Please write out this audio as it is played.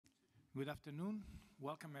Good afternoon.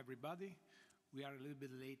 Welcome, everybody. We are a little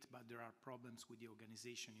bit late, but there are problems with the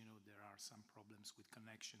organization. You know, there are some problems with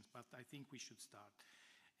connections, but I think we should start.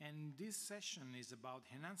 And this session is about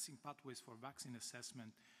enhancing pathways for vaccine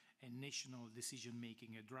assessment and national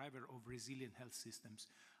decision-making, a driver of resilient health systems.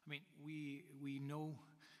 I mean, we know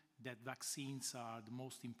that vaccines are the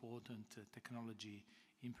most important technology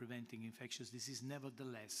in preventing infectious disease.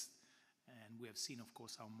 Nevertheless, and we have seen, of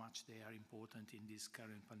course, how much they are important in this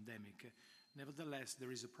current pandemic. Nevertheless,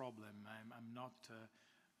 there is a problem. I'm not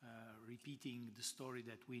repeating the story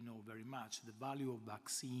that we know very much. The value of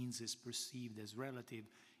vaccines is perceived as relative.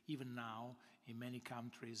 Even now, in many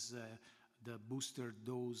countries, the booster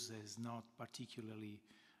dose is not particularly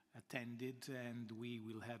attended, and we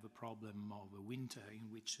will have a problem of a winter in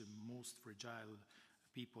which most fragile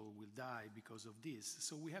people will die because of this.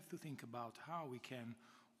 So we have to think about how we can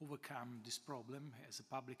overcome this problem. As a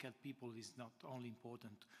public health people, it's not only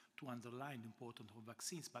important to underline the importance of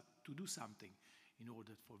vaccines, but to do something in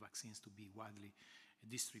order for vaccines to be widely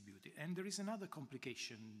distributed. And there is another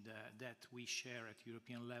complication that we share at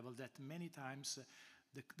European level, that many times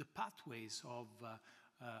the pathways of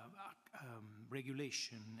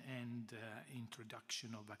regulation and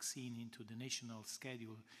introduction of vaccine into the national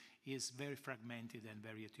schedule is very fragmented and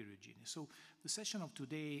very heterogeneous. So the session of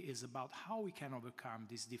today is about how we can overcome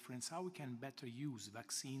this difference, how we can better use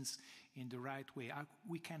vaccines in the right way, how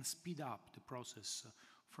we can speed up the process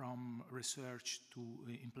from research to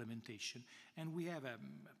implementation. And we have a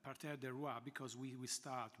parterre de roi because we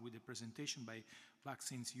start with a presentation by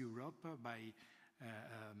Vaccines Europe, by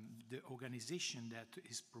the organization that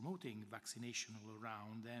is promoting vaccination all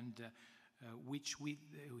around, and which we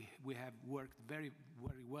have worked very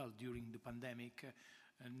well during the pandemic.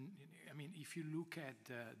 And I mean, if you look at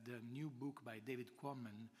the new book by David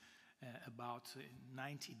Quammen about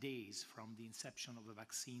 90 days from the inception of a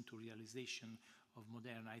vaccine to realization of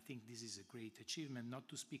Moderna, I think this is a great achievement, not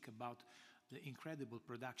to speak about the incredible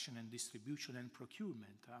production and distribution and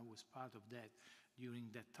procurement. I was part of that during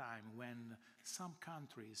that time when some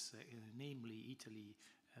countries, namely Italy,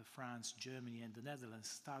 France, Germany, and the Netherlands,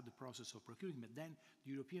 start the process of procuring, but then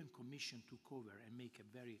the European Commission took over and make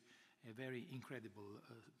a very incredible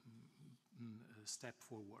step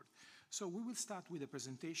forward. So we will start with a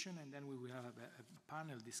presentation, and then we will have a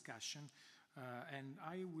panel discussion. And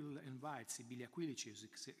I will invite Sibylla Quilici, who is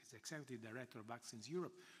Executive Director of Vaccines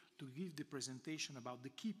Europe, to give the presentation about the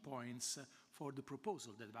key points for the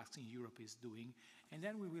proposal that Vaccines Europe is doing. And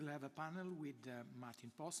then we will have a panel with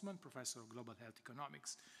Martin Postman, Professor of Global Health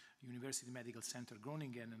Economics, University Medical Center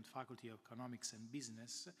Groningen and Faculty of Economics and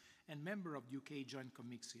Business, and member of the UK Joint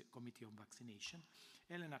Committee on Vaccination.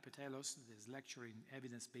 Elena Petelos, who is lecturer in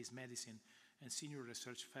evidence-based medicine and senior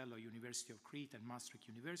research fellow, University of Crete and Maastricht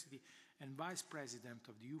University, and vice president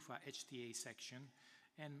of the UFA HTA section,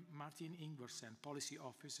 and Martin Ingvorsen, Policy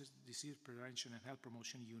Officer, Disease Prevention and Health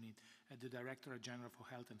Promotion Unit at the Directorate General for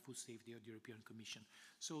Health and Food Safety of the European Commission.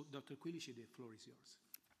 So, Dr. Quilici, the floor is yours.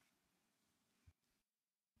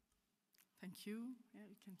 Thank you. Yeah,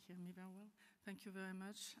 you can hear me very well. Thank you very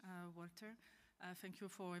much, Walter. Thank you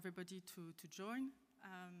for everybody to join.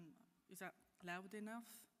 Is that loud enough?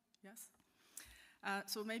 Yes?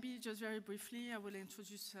 So maybe just very briefly, I will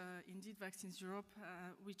introduce indeed Vaccines Europe,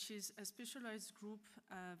 which is a specialized group,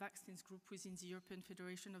 vaccines group within the European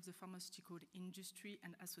Federation of the Pharmaceutical Industry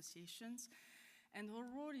and Associations. And our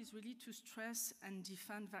role is really to stress and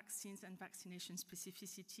defend vaccines and vaccination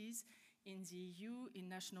specificities in the EU, in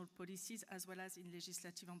national policies, as well as in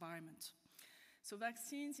legislative environment. So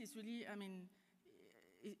vaccines is really, I mean,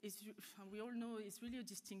 we all know it's really a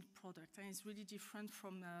distinct product, and it's really different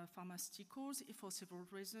from pharmaceuticals for several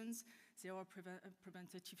reasons. They are a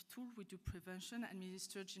preventative tool. We do prevention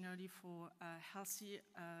administered generally for healthy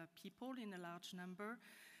people in a large number.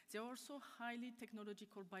 They're also highly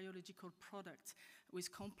technological biological products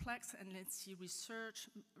with complex and lengthy research,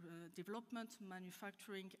 development,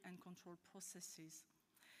 manufacturing, and control processes.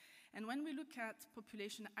 And when we look at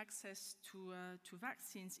population access to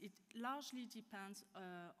vaccines, it largely depends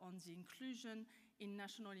on the inclusion in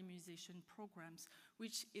national immunization programs,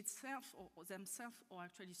 which itself or themselves are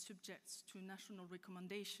actually subject to national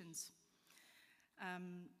recommendations.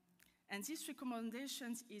 And these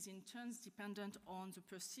recommendations is in turn dependent on the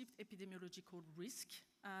perceived epidemiological risk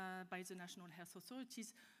by the national health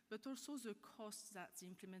authorities, but also the costs that the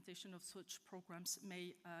implementation of such programs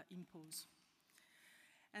may impose.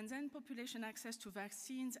 And then population access to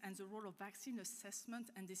vaccines and the role of vaccine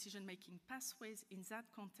assessment and decision-making pathways in that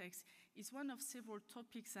context is one of several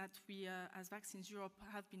topics that we, as Vaccines Europe,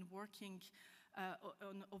 have been working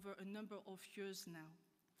on over a number of years now.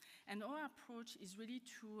 And our approach is really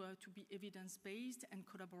to be evidence-based and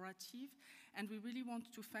collaborative. And we really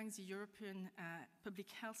want to thank the European Public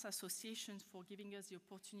Health Association for giving us the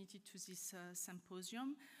opportunity to this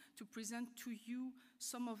symposium to present to you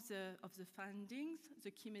some of the findings,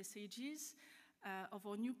 the key messages of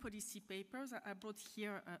our new policy papers. I brought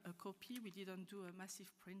here a copy. We didn't do a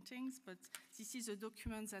massive printings, but this is a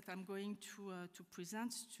document that I'm going to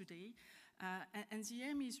present today. And the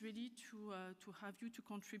aim is really to have you to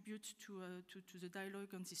contribute to the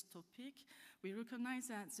dialogue on this topic. We recognize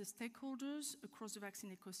that the stakeholders across the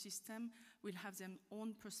vaccine ecosystem will have their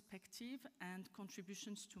own perspective and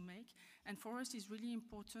contributions to make. And for us, it's really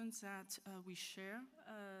important that we share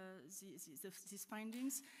these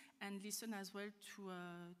findings and listen as well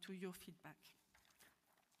to your feedback.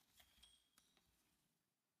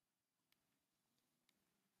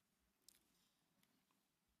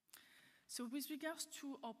 So with regards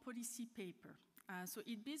to our policy paper, so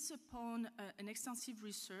it builds upon an extensive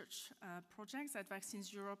research project that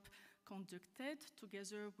Vaccines Europe conducted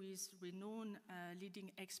together with renowned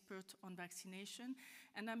leading experts on vaccination.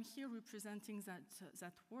 And I'm here representing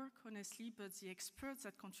that work, honestly, but the experts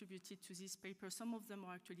that contributed to this paper, some of them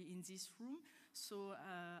are actually in this room, so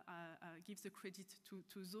I give the credit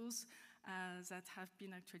to those that have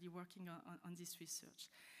been actually working on this research.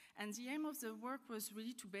 And the aim of the work was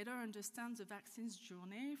really to better understand the vaccine's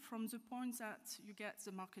journey from the point that you get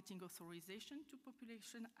the marketing authorization to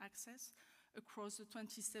population access across the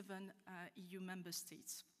 27 EU member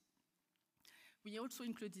states. We also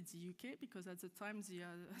included the UK because at the time the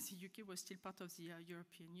UK was still part of the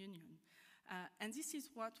European Union. And this is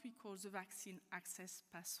what we call the vaccine access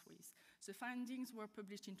pathways. The findings were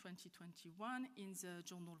published in 2021 in the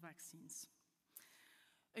journal Vaccines.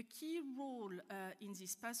 A key role in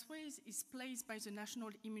these pathways is played by the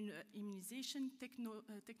national immunization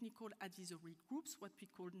technical advisory groups, what we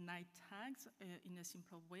call NITAGs in a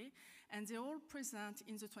simpler way, and they're all present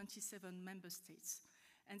in the 27 member states.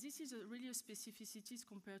 And this is really a specificity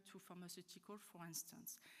compared to pharmaceutical, for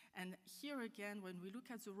instance. And here again, when we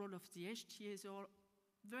look at the role of the HTAs, they're all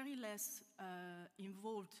very less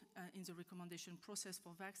involved in the recommendation process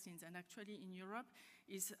for vaccines. And actually in Europe,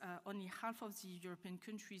 is only half of the European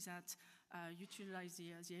countries that utilize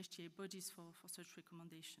the HTA bodies for such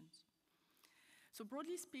recommendations. So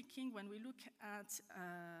broadly speaking, when we look at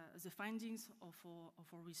the findings of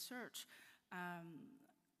our research,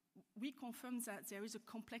 we confirm that there is a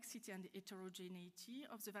complexity and heterogeneity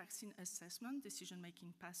of the vaccine assessment,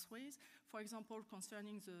 decision-making pathways, for example,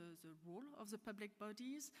 concerning the role of the public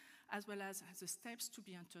bodies, as well as the steps to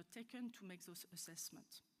be undertaken to make those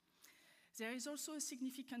assessments. There is also a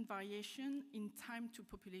significant variation in time to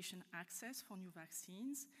population access for new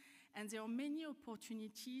vaccines, and there are many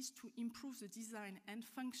opportunities to improve the design and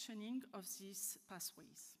functioning of these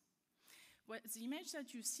pathways. Well, the image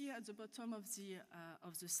that you see at the bottom of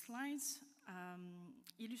the slides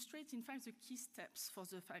illustrates, in fact, the key steps for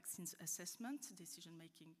the vaccines assessment,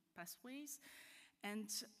 decision-making pathways, and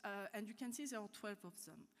you can see there are 12 of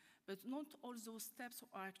them. But not all those steps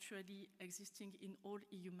are actually existing in all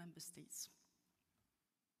EU member states.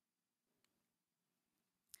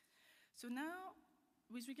 So now,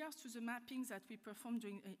 with regards to the mappings that we performed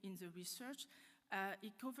in the research,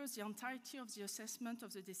 it covers the entirety of the assessment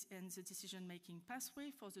of the decision-making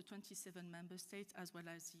pathway for the 27 member states as well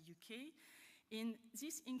as the UK.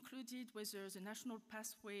 This included whether the national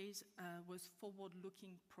pathways was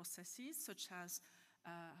forward-looking processes, such as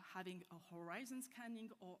having a horizon scanning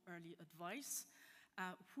or early advice,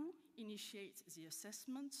 who initiates the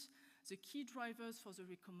assessment, the key drivers for the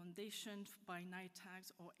recommendation by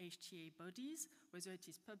NITAGs or HTA bodies, whether it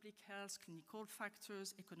is public health, clinical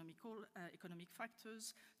factors, economic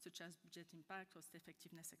factors, such as budget impact, cost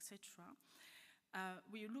effectiveness, etc.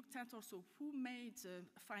 We looked at also who made the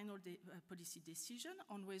final policy decision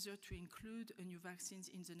on whether to include a new vaccines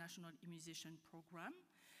in the national immunization program.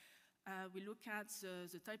 We look at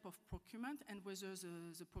the type of procurement and whether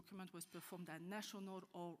the procurement was performed at national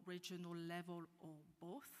or regional level or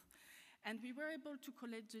both. And we were able to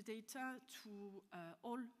collect the data to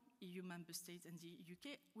all EU member states and the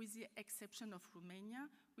UK, with the exception of Romania,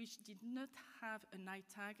 which did not have a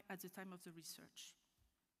NITAG at the time of the research.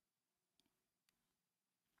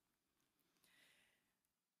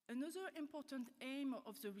 Another important aim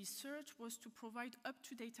of the research was to provide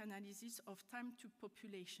up-to-date analysis of time to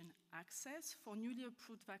population access for newly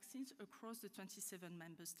approved vaccines across the 27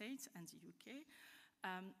 member states and the UK.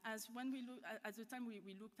 At the time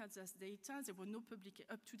we looked at this data, there were no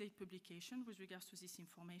up-to-date publication with regards to this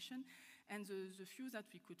information, and the few that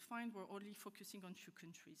we could find were only focusing on few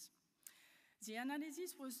countries. The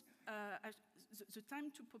analysis was the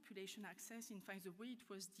time to population access, in fact, the way it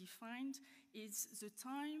was defined is the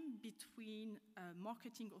time between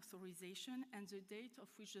marketing authorization and the date of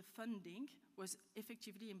which the funding was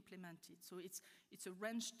effectively implemented. So it's a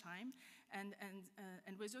range time,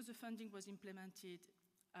 and whether the funding was implemented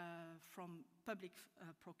from public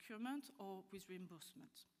procurement or with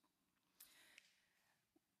reimbursement.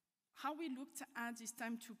 How we looked at this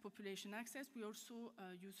time to population access, we also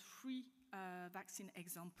use 3 vaccine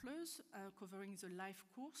exemplars covering the life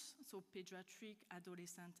course, so pediatric,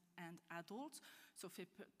 adolescent, and adult. So for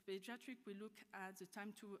pediatric, we look at the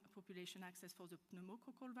time to population access for the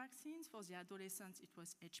pneumococcal vaccines. For the adolescents, it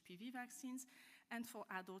was HPV vaccines, and for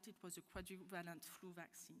adult, it was the quadrivalent flu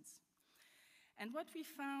vaccines. And what we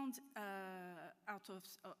found out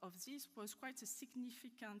of this was quite a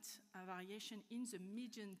significant variation in the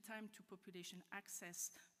median time to population access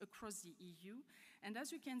across the EU. And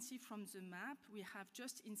as you can see from the map, we have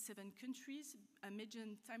just in 7 countries a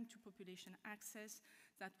median time to population access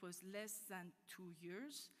that was less than 2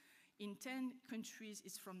 years. In 10 countries,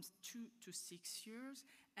 it's from 2 to 6 years.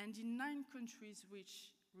 And in 9 countries,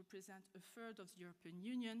 which represent a third of the European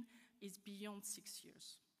Union, is beyond 6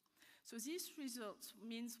 years. So this result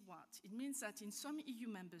means what? It means that in some EU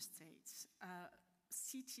member states,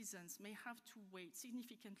 citizens may have to wait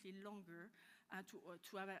significantly longer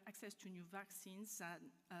to have access to new vaccines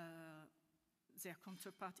than their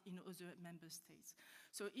counterpart in other member states.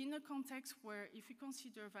 So in a context where if we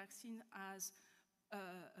consider vaccine as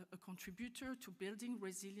a contributor to building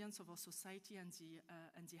resilience of our society and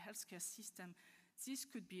the healthcare system, this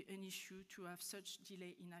could be an issue to have such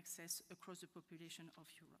delay in access across the population of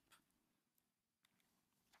Europe.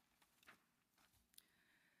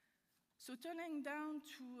 So turning down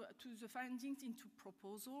to the findings into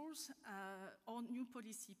proposals, our new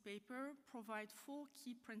policy paper provides 4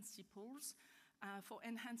 key principles for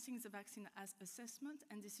enhancing the vaccine as assessment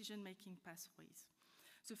and decision-making pathways.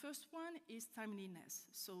 The first one is timeliness.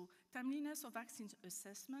 So timeliness of vaccine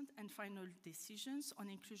assessment and final decisions on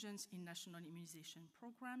inclusions in national immunization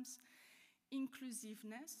programs,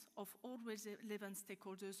 inclusiveness of all relevant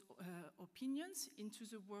stakeholders' opinions into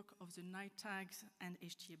the work of the NITAGs and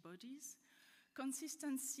HTA bodies,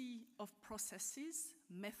 consistency of processes,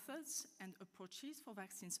 methods, and approaches for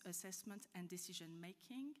vaccines assessment and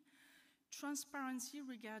decision-making, transparency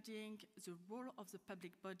regarding the role of the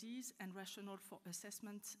public bodies and rationale for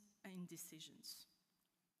assessment and decisions.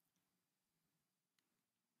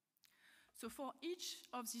 So for each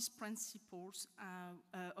of these principles,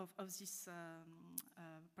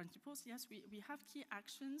 yes, we have key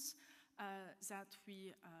actions that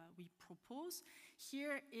we propose.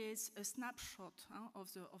 Here is a snapshot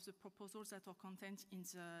of the proposals that are contained in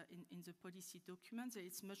the policy document.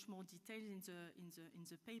 It's much more detailed in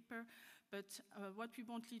the paper, but what we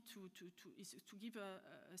wanted is to give a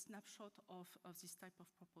snapshot of this type of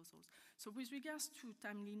proposals. So with regards to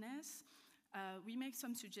timeliness, we make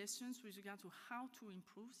some suggestions with regard to how to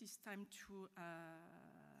improve this time to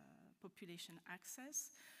population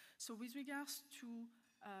access. So with regards to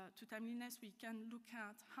timeliness, we can look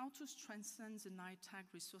at how to strengthen the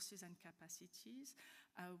NITAG resources and capacities,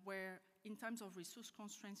 where in terms of resource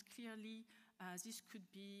constraints, clearly this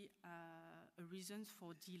could be a reason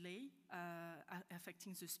for delay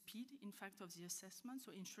affecting the speed, in fact, of the assessment.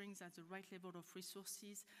 So ensuring that the right level of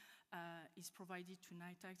resources is provided to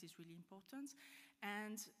NITAGs is really important.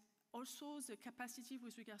 And also the capacity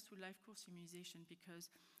with regards to life course immunization, because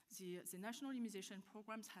the national immunization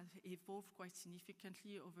programs have evolved quite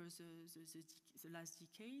significantly over the last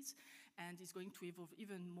decades, and is going to evolve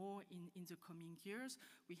even more in the coming years.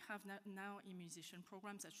 We have now immunization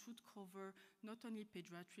programs that should cover not only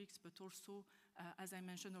pediatrics, but also, as I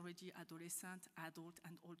mentioned already, adolescent, adult,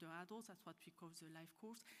 and older adults. That's what we call the life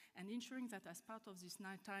course. And ensuring that as part of this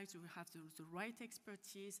NITAGs, we have the right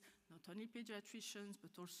expertise, not only pediatricians,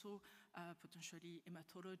 but also potentially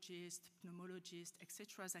hematologists, pneumologists,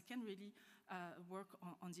 etc., that can really work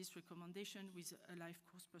on this recommendation with a life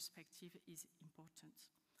course perspective is important.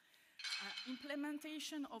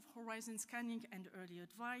 Implementation of horizon scanning and early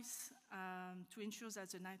advice to ensure that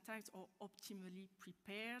the NITAGs are optimally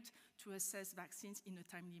prepared to assess vaccines in a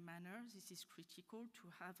timely manner. This is critical to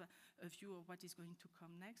have a view of what is going to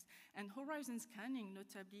come next. And horizon scanning,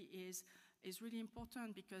 notably, is really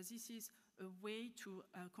important because this is a way to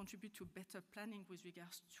contribute to better planning with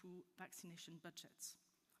regards to vaccination budgets.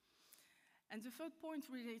 And the third point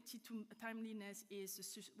related to timeliness is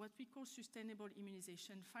what we call sustainable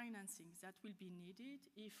immunization financing that will be needed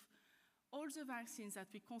if all the vaccines that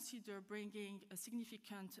we consider bringing a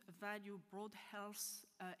significant value, broad health,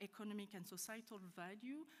 economic and societal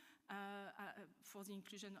value, for the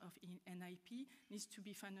inclusion of NIP needs to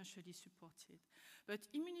be financially supported. But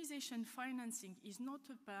immunization financing is not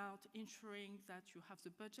about ensuring that you have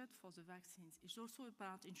the budget for the vaccines. It's also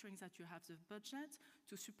about ensuring that you have the budget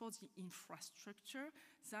to support the infrastructure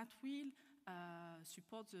that will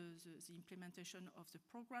support the implementation of the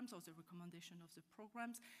programs or the recommendation of the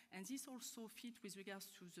programs. And this also fits with regards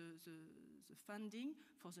to the funding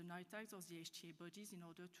for the NITAGs or the HTA bodies in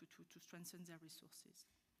order to strengthen their resources.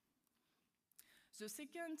 The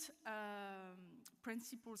second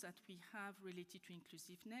principle that we have related to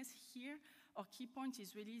inclusiveness here, our key point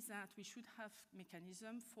is really that we should have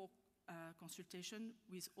mechanism for consultation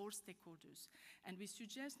with all stakeholders. And we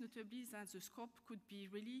suggest notably that the scope could be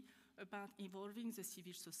really about involving the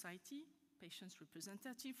civil society, patients'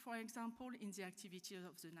 representative, for example, in the activity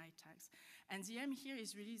of the NITAGs. And the aim here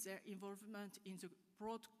is really their involvement in the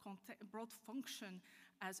broad function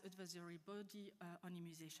as advisory body on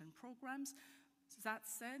immunization programs. That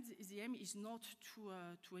said, the aim is not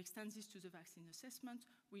to extend this to the vaccine assessment,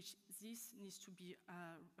 which this needs to be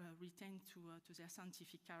retained to their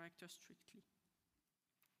scientific character strictly.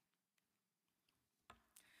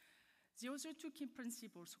 The other two key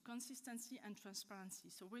principles, consistency and transparency.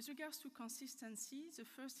 So with regards to consistency, the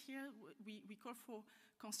first here, we call for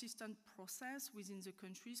consistent process within the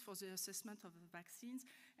countries for the assessment of the vaccines,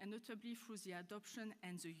 and notably through the adoption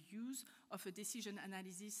and the use of a decision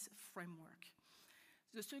analysis framework.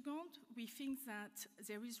 The second, we think that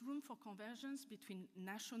there is room for convergence between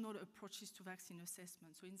national approaches to vaccine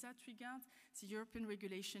assessment. So in that regard, the European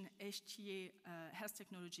regulation HTA health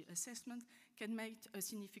technology assessment can make a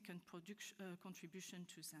significant contribution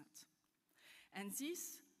to that. And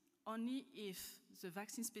this only if the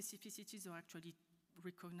vaccine specificities are actually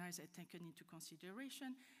recognized and taken into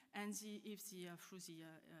consideration, and through the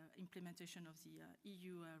implementation of the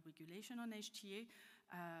EU regulation on HTA,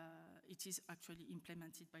 it is actually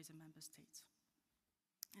implemented by the member states.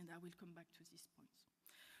 And I will come back to this point.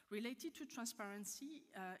 Related to transparency,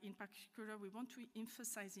 in particular, we want to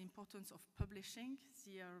emphasize the importance of publishing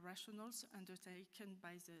the rationales undertaken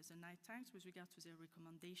by the NITAGs with regard to their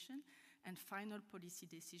recommendation and final policy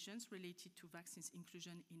decisions related to vaccines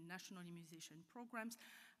inclusion in national immunization programs,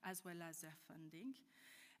 as well as their funding.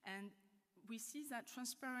 And we see that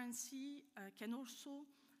transparency can also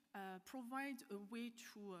provide a way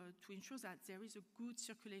to ensure that there is a good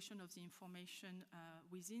circulation of the information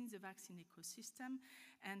within the vaccine ecosystem,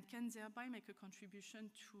 and can thereby make a contribution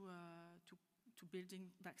to building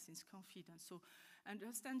vaccines confidence. So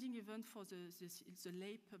understanding even for the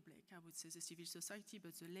lay public, I would say the civil society,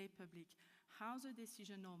 but the lay public, how the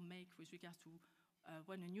decision are made with regard to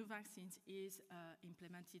when a new vaccine is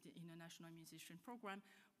implemented in a national immunization program,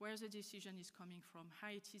 where the decision is coming from, how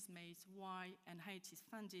it is made, why, and how it is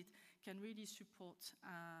funded, can really support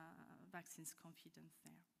vaccines confidence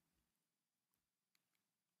there.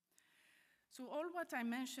 So all what I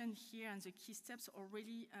mentioned here and the key steps are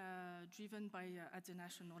really driven by at the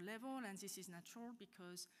national level, and this is natural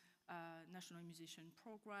because national immunization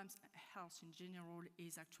programs, health in general,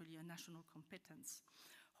 is actually a national competence.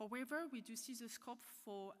 However, we do see the scope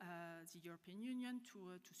for the European Union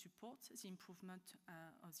to support the improvement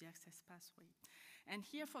of the access pathway. And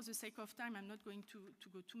here, for the sake of time, I'm not going to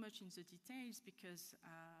go too much in the details because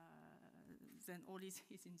then all is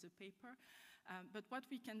in the paper. But what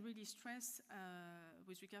we can really stress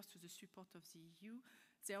with regards to the support of the EU,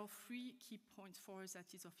 there are three key points for us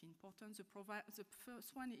that is of importance. The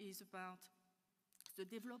first one is about the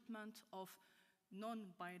development of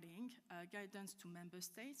non-binding guidance to member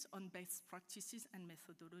states on best practices and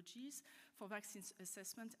methodologies for vaccines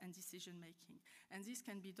assessment and decision-making. And this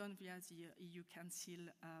can be done via the EU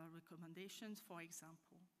Council recommendations, for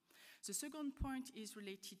example. The second point is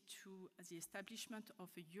related to the establishment of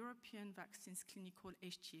a European Vaccines Clinical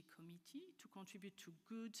HTA Committee to contribute to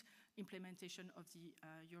good implementation of the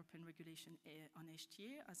European regulation on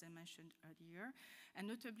HTA, as I mentioned earlier, and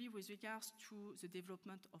notably with regards to the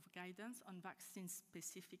development of guidance on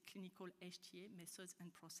vaccine-specific clinical HTA methods and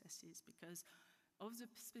processes, because of the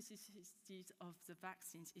specificities of the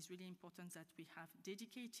vaccines, it's really important that we have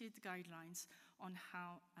dedicated guidelines on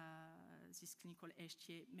how this clinical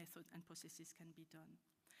HTA method and processes can be done.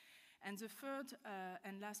 And the third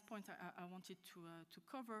and last point I wanted to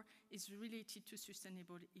cover is related to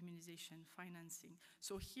sustainable immunization financing.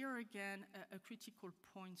 So here again, a critical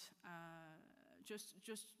point, just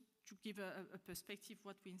to give a perspective,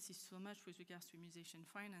 what we insist so much with regards to immunization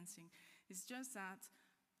financing is just that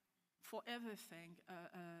for everything,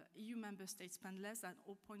 EU member states spend less than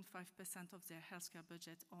 0.5% of their healthcare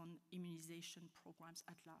budget on immunization programs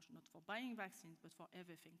at large, not for buying vaccines, but for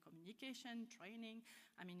everything, communication, training.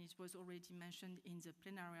 I mean, it was already mentioned in the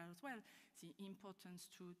plenary as well, the importance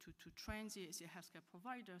to train the healthcare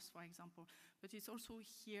providers, for example, but it's also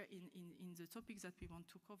here in the topics that we want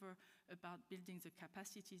to cover about building the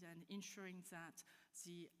capacities and ensuring that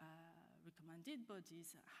the recommended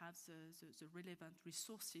bodies have the relevant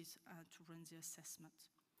resources to run the assessment.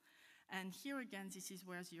 And here again, this is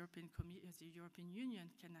where the European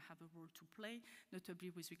Union can have a role to play,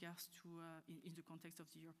 notably with regards to, in the context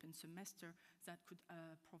of the European semester, that could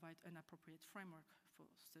provide an appropriate framework for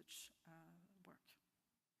such work.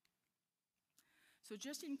 So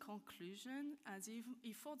just in conclusion, the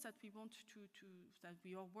efforts that we that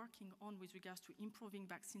we are working on with regards to improving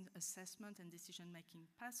vaccine assessment and decision-making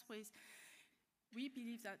pathways, we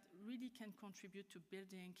believe that really can contribute to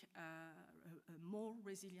building a more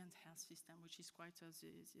resilient health system, which is quite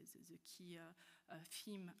the key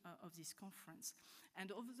theme of this conference.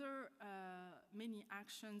 And of the many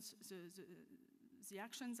actions, the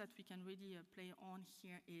actions that we can really play on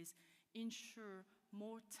here is ensure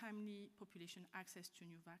more timely population access to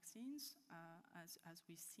new vaccines, as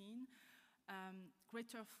we've seen.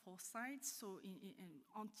 Greater foresight, so in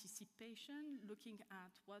anticipation, looking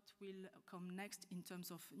at what will come next in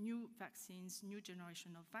terms of new vaccines, new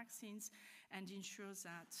generation of vaccines, and ensure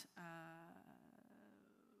that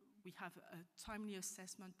we have a timely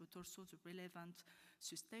assessment, but also the relevant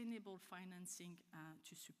sustainable financing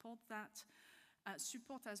to support that.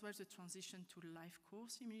 Support as well the transition to life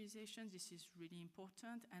course immunization. This is really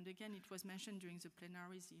important. And again, it was mentioned during the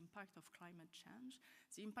plenary, the impact of climate change.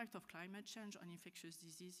 The impact of climate change on infectious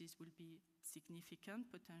diseases will be significant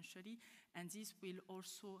potentially, and this will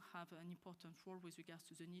also have an important role with regards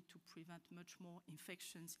to the need to prevent much more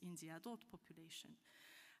infections in the adult population.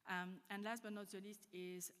 And last but not the least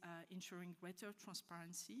is ensuring greater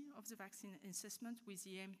transparency of the vaccine assessment with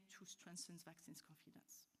the aim to strengthen vaccines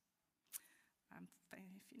confidence.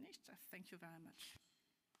 I'm finished. Thank you very much.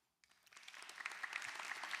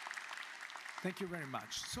 Thank you very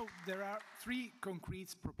much. So there are 3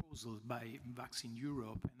 concrete proposals by Vaccine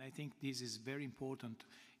Europe, and I think this is very important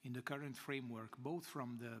in the current framework, both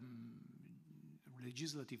from the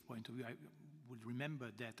legislative point of view. I would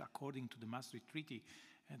remember that according to the Maastricht Treaty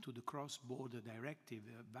and to the cross-border directive,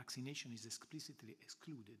 vaccination is explicitly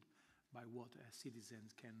excluded by what a citizen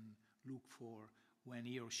can look for when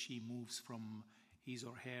he or she moves from his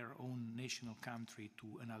or her own national country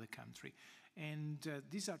to another country. And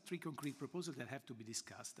these are 3 concrete proposals that have to be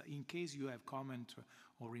discussed. In case you have comments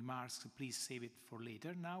or remarks, please save it for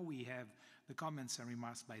later. Now we have the comments and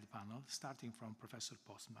remarks by the panel, starting from Professor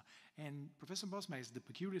Postma. And Professor Postma is the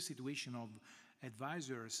peculiar situation of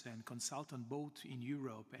advisors and consultants both in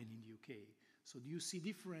Europe and in the UK. So do you see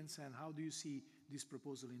difference, and how do you see this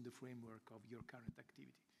proposal in the framework of your current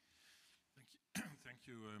activity? Thank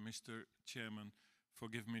you, Mr. Chairman, for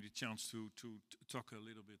giving me the chance to talk a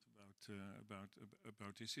little bit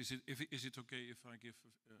about this. Is it okay if I give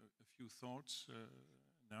a few thoughts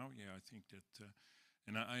now? Yeah, I think that,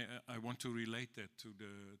 and I want to relate that to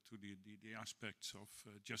the aspects of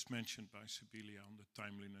just mentioned by Sibylla on the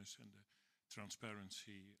timeliness and the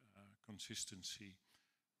transparency, consistency,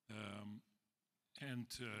 and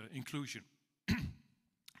inclusion.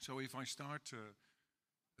 So if I start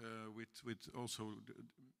with also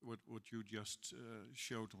what you just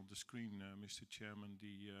showed on the screen, Mr. Chairman,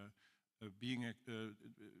 the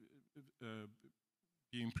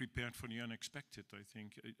being prepared for the unexpected. I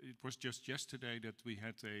think it was just yesterday that we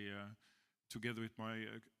had together with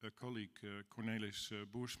my colleague Cornelis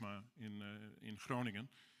Boersma in Groningen,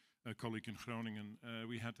 a colleague in Groningen,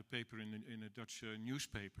 we had a paper in a Dutch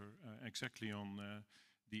newspaper exactly on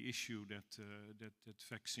the issue that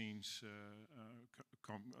vaccines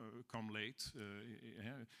come late.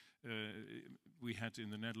 We had in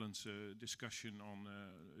the Netherlands a discussion on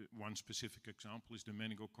one specific example is the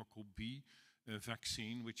meningococcal B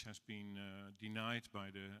vaccine, which has been denied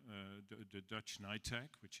by the Dutch NITAG,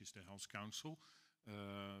 which is the Health Council,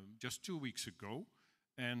 just 2 weeks ago.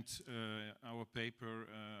 And our paper,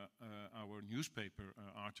 our newspaper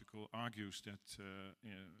article argues that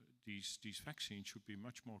these vaccines should be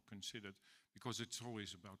much more considered, because it's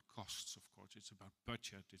always about costs, of course. It's about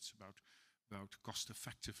budget. It's about cost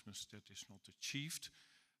effectiveness that is not achieved.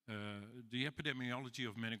 The epidemiology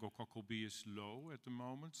of meningococcal B is low at the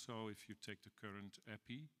moment. So if you take the current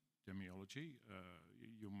epidemiology,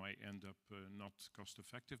 you might end up not cost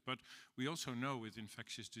effective. But we also know with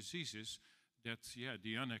infectious diseases yeah,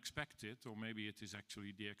 the unexpected, or maybe it is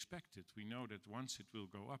actually the expected. We know that once it will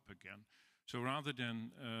go up again. So rather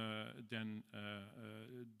than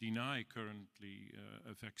deny currently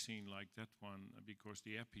a vaccine like that one because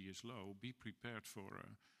the epi is low, be prepared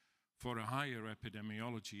for a higher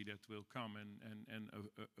epidemiology that will come and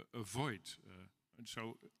avoid. And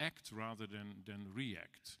so act rather than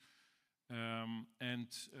react. And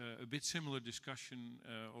a bit similar discussion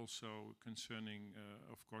also concerning,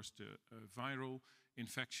 of course, the viral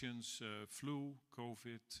infections, flu,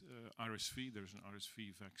 COVID, RSV. There's an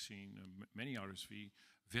RSV vaccine, many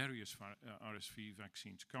various RSV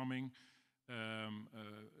vaccines coming.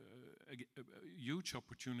 Huge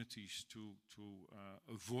opportunities to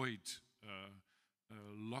avoid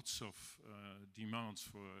lots of demands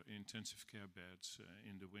for intensive care beds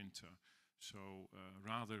in the winter. So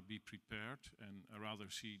rather be prepared and rather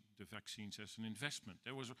see the vaccines as an investment.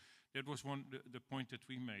 That was the point that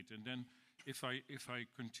we made. And then if I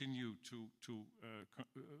continue to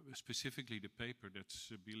specifically the paper that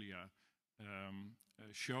Sibylla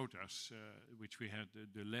showed us, which we had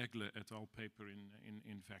the Legle et al. Paper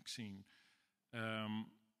in vaccine.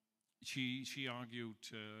 She argued,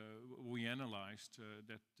 we analyzed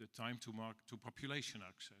that the time to population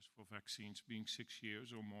access for vaccines being 6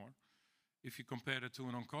 years or more. If you compare it to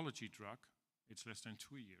an oncology drug, it's less than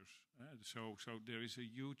 2 years. So there is a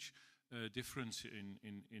huge difference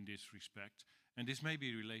in this respect. And this may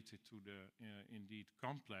be related to the, indeed,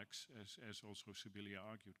 complex, as also Sibylla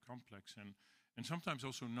argued, complex and sometimes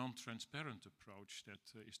also non-transparent approach that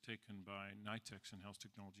is taken by NITEX and health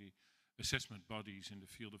technology assessment bodies in the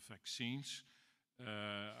field of vaccines.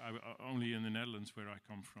 Only in the Netherlands, where I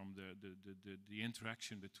come from, the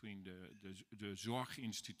interaction between the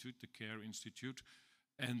Zorginstituut, the Care Institute,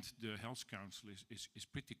 and the Health Council is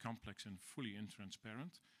pretty complex and fully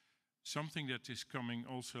intransparent. Something that is coming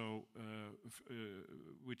also,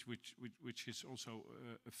 which is also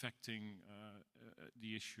affecting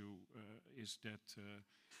the issue, is that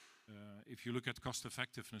if you look at cost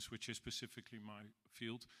effectiveness, which is specifically my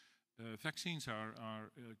field, vaccines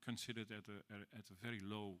are considered at a very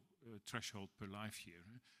low threshold per life year.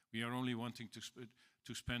 We are only wanting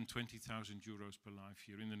to spend 20,000 euros per life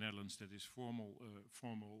year. In the Netherlands, that is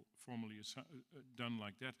formally done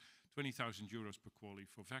like that, 20,000 euros per quality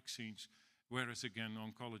for vaccines, whereas again,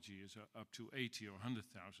 oncology is up to 80 or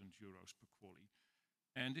 100,000 euros per quality.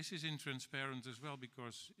 And this is intransparent as well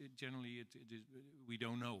because generally we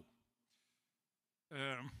don't know.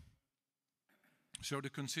 So the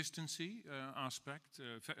consistency aspect,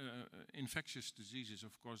 infectious diseases,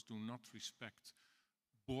 of course, do not respect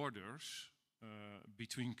borders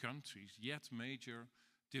between countries, yet major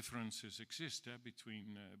differences exist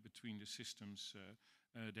between the systems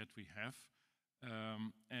that we have.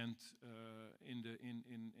 And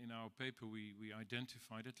in our paper, we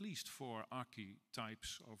identified at least 4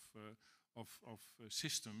 archetypes of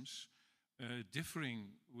systems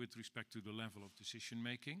differing with respect to the level of decision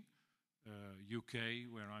making. UK,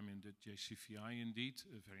 where I'm in the JCVI, indeed,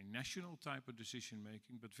 a very national type of decision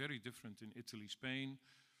making, but very different in Italy, Spain,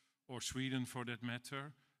 or Sweden for that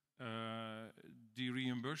matter. The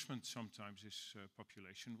reimbursement sometimes is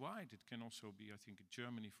population-wide. It can also be, I think, in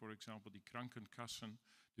Germany, for example, the Krankenkassen,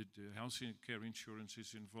 the health care insurance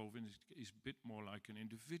is involved in, is a bit more like an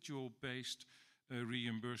individual-based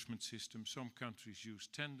reimbursement system. Some countries use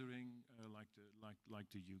tendering, like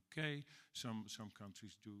the UK. Some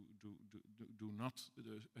countries do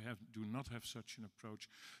not have such an approach.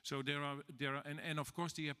 So there are and of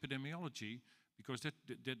course the epidemiology, because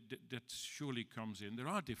that surely comes in. There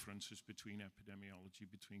are differences between epidemiology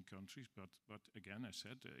between countries, but again, as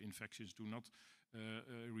said, infections do not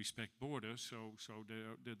respect borders. So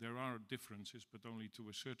there are differences, but only to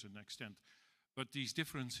a certain extent. But these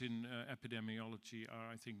differences in epidemiology are,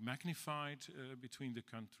 I think, magnified between the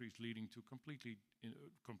countries, leading to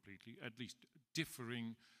completely, at least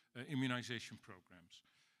differing immunization programs.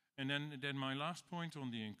 And then my last point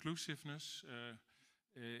on the inclusiveness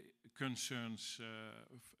concerns,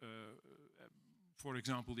 for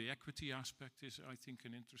example, the equity aspect is, I think,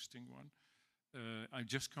 an interesting one. I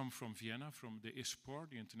just come from Vienna, from the ISPOR,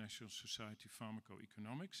 the International Society of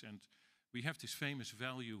Pharmacoeconomics, and we have this famous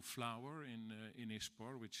value flower in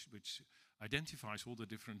ISPOR, which identifies all the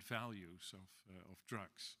different values of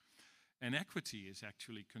drugs. And equity is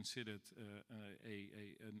actually considered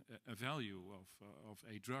a value of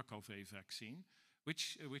a drug, of a vaccine,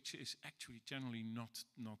 which is actually generally not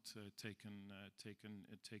taken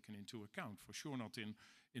into account. For sure, not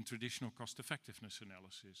in traditional cost-effectiveness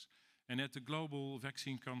analysis. And at the Global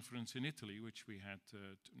Vaccine Conference in Italy, which we had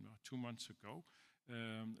 2 months ago,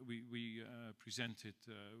 we presented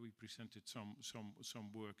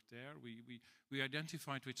some work there. We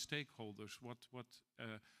identified with stakeholders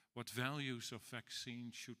what values of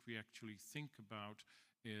vaccine should we actually think about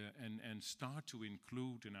and start to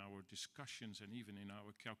include in our discussions and even in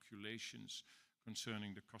our calculations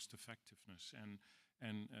concerning the cost effectiveness.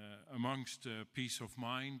 And amongst peace of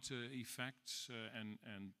mind effects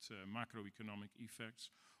and macroeconomic effects,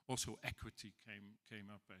 also equity came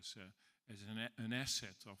up as an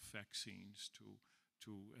asset of vaccines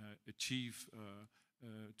to achieve,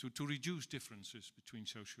 to reduce differences between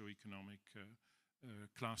socioeconomic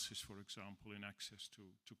classes, for example, in access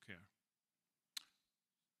to care.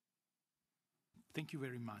 Thank you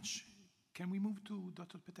very much. Can we move to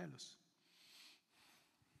Dr. Petelos?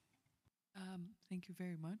 Thank you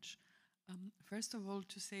very much. First of all,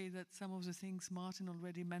 to say that some of the things Martin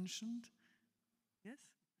already mentioned, yes,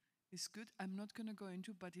 is good. I'm not going to go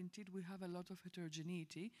into, but indeed we have a lot of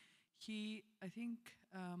heterogeneity. I think,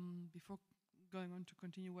 before going on to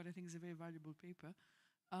continue what I think is a very valuable paper,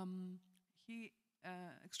 he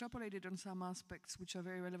extrapolated on some aspects which are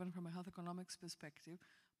very relevant from a health economics perspective,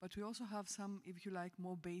 but we also have some, if you like,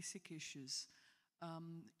 more basic issues.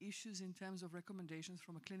 Issues in terms of recommendations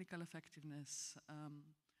from a clinical effectiveness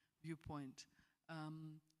viewpoint.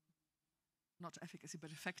 Not efficacy,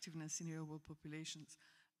 but effectiveness in real-world populations.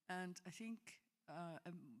 And I think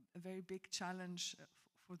a very big challenge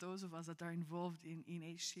for those of us that are involved in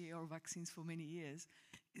HTA or vaccines for many years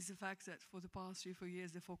is the fact that for the past 3 or 4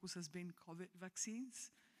 years, the focus has been COVID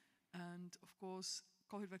vaccines. And of course,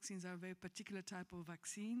 COVID vaccines are a very particular type of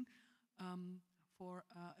vaccine for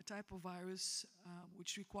a type of virus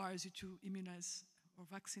which requires you to immunize or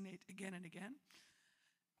vaccinate again and again.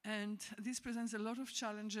 And this presents a lot of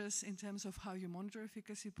challenges in terms of how you monitor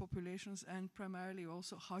efficacy populations and primarily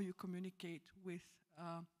also how you communicate with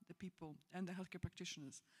the people and the healthcare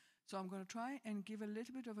practitioners. So I'm going to try and give a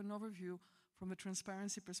little bit of an overview from a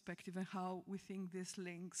transparency perspective and how we think this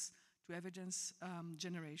links to evidence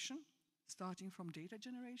generation, starting from data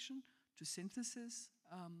generation to synthesis,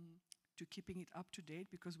 to keeping it up to date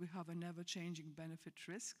because we have an ever-changing benefit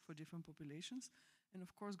risk for different populations, and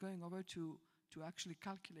of course going over to actually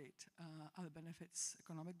calculate other benefits,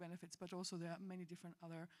 economic benefits, but also there are many different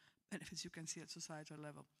other benefits you can see at societal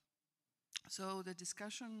level. So the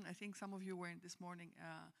discussion, I think some of you were in this morning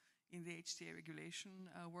in the HTA regulation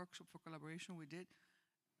workshop for collaboration we did.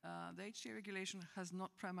 The HTA regulation has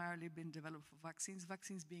not primarily been developed for vaccines.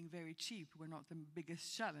 Vaccines being very cheap were not the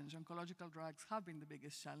biggest challenge. Oncological drugs have been the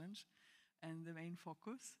biggest challenge and the main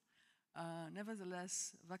focus.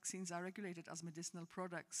 Nevertheless, vaccines are regulated as medicinal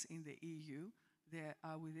products in the EU. They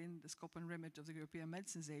are within the scope and remit of the European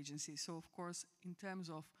Medicines Agency. So, of course, in terms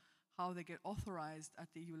of how they get authorized at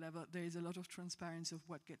the EU level, there is a lot of transparency of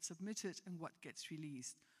what gets submitted and what gets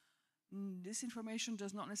released. This information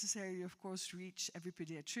does not necessarily, of course, reach every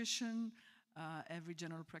pediatrician, every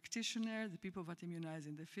general practitioner, the people that immunize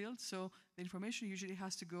in the field. So the information usually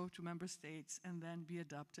has to go to member states and then be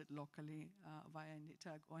adapted locally via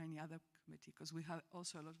NITAG or any other committee, because we have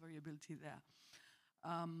also a lot of variability there.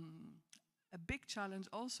 A big challenge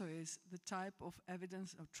also is the type of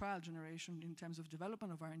evidence of trial generation in terms of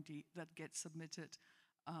development of R&D that gets submitted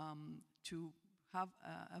to have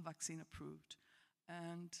a vaccine approved.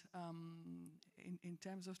 And in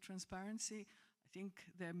terms of transparency, I think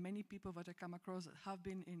there are many people that I come across that have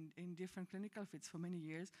been in different clinical fields for many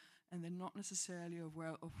years, and they're not necessarily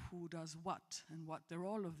aware of who does what and what the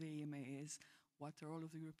role of the EMA is, what the role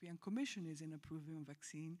of the European Commission is in approving a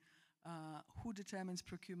vaccine, who determines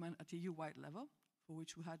procurement at EU-wide level, for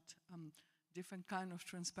which we had different kind of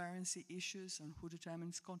transparency issues, and who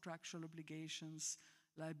determines contractual obligations,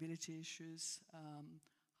 liability issues,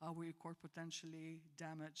 how we record potentially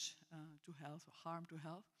damage to health or harm to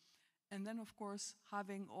health. And then, of course,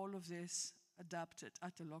 having all of this adapted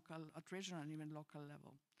at the local, at regional and even local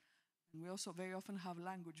level. And we also very often have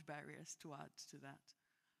language barriers to add to that.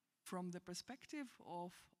 From the perspective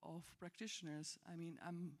of practitioners, I mean,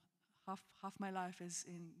 half my life is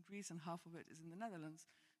in Greece and half of it is in the Netherlands.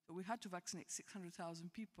 So we had to vaccinate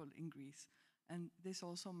 600,000 people in Greece. And this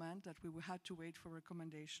also meant that we had to wait for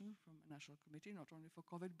recommendation from a national committee, not only for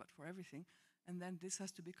COVID, but for everything. And then this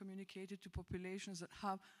has to be communicated to populations that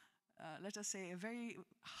have, let us say, a very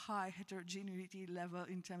high heterogeneity level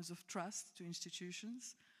in terms of trust to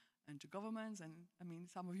institutions and to governments. And I mean,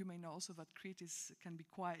 some of you may know also that Crete can be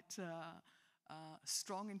quite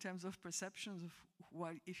strong in terms of perceptions of,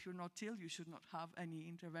 well, if you're not ill, you should not have any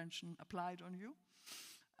intervention applied on you.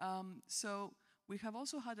 So we have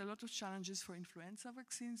also had a lot of challenges for influenza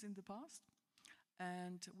vaccines in the past.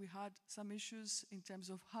 And we had some issues in terms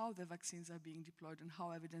of how the vaccines are being deployed and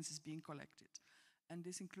how evidence is being collected. And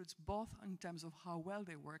this includes both in terms of how well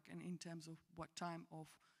they work and in terms of what time of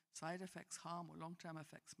side effects, harm, or long-term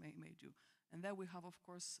effects may do. And there we have, of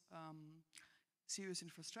course, serious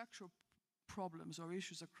infrastructure problems or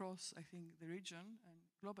issues across, I think, the region and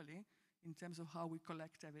globally in terms of how we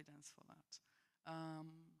collect evidence for that.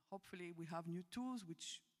 Hopefully we have new tools,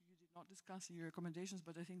 which you did not discuss in your recommendations,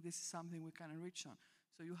 but I think this is something we can enrich on.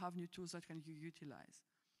 So you have new tools that can you utilize.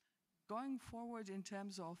 Going forward in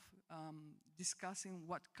terms of discussing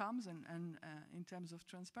what comes and in terms of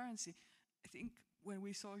transparency, I think when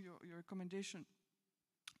we saw your recommendation,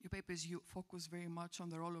 your papers, you focus very much on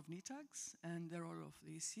the role of NITAGs and the role of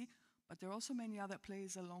the EC, but there are also many other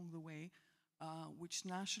players along the way which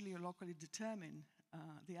nationally or locally determine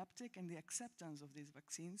the uptake and the acceptance of these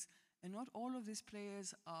vaccines. And not all of these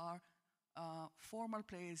players are formal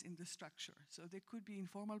players in the structure. So they could be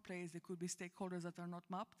informal players, they could be stakeholders that are not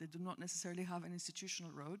mapped, they do not necessarily have an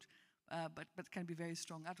institutional road, but can be very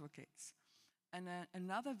strong advocates. And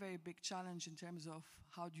another very big challenge in terms of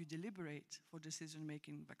how do you deliberate for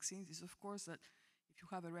decision-making vaccines is, of course, that if you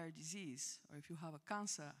have a rare disease or if you have a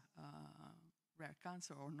cancer, rare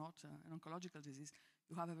cancer or not, an oncological disease,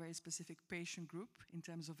 you have a very specific patient group in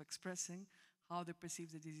terms of expressing how they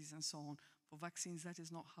perceive the disease and so on. For vaccines, that is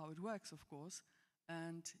not how it works, of course,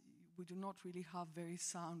 and we do not really have very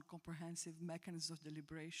sound, comprehensive mechanisms of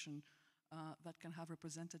deliberation that can have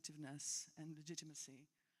representativeness and legitimacy.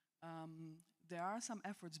 There are some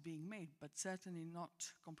efforts being made, but certainly not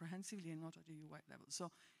comprehensively and not at EU-wide level.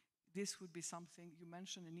 So this would be something, you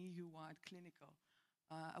mentioned an EU-wide clinical.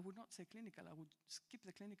 I would not say clinical, I would skip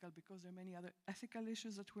the clinical because there are many other ethical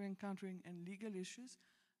issues that we're encountering and legal issues.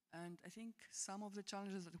 And I think some of the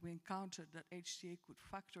challenges that we encountered that HTA could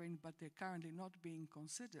factor in, but they're currently not being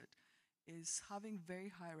considered, is having very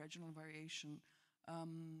high regional variation.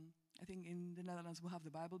 I think in the Netherlands we have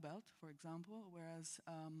the Bible Belt, for example, whereas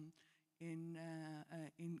in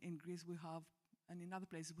Greece we have, and in other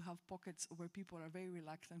places we have pockets where people are very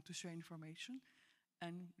reluctant to share information.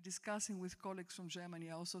 And discussing with colleagues from Germany,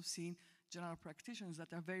 I also have seen general practitioners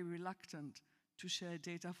that are very reluctant to share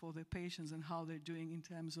data for their patients and how they're doing in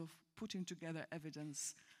terms of putting together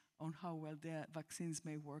evidence on how well their vaccines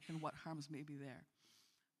may work and what harms may be there.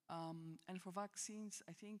 And for vaccines,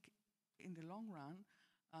 I think in the long run,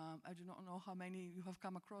 I do not know how many you have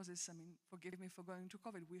come across this. I mean, forgive me for going to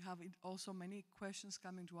COVID. We have also many questions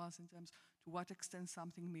coming to us in terms to what extent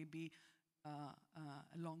something may be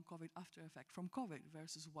a long COVID after effect from COVID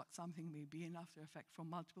versus what something may be an after effect from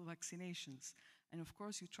multiple vaccinations. And of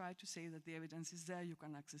course, you try to say that the evidence is there, you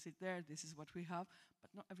can access it there, this is what we have, but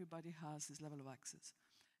not everybody has this level of access.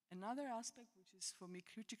 Another aspect which is for me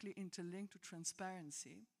critically interlinked to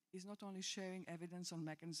transparency is not only sharing evidence on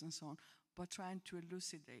mechanisms and so on, but trying to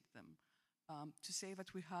elucidate them. To say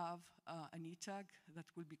that we have an ETAG that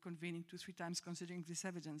will be convening 2-3 times considering this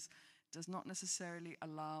evidence does not necessarily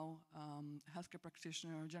allow a healthcare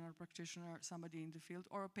practitioner or general practitioner, somebody in the field,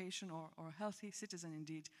 or a patient or a healthy citizen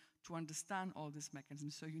indeed, to understand all these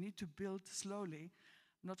mechanisms. So you need to build slowly,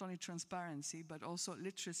 not only transparency, but also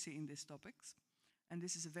literacy in these topics. And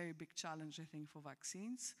this is a very big challenge, I think, for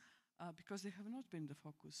vaccines, because they have not been the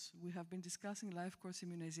focus. We have been discussing life course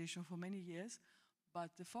immunization for many years, but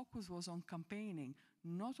the focus was on campaigning,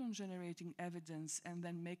 not on generating evidence and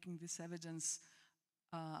then making this evidence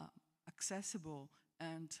accessible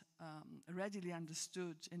and readily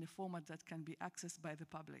understood in a format that can be accessed by the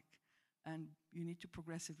public. And you need to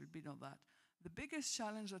progressively build on that. The biggest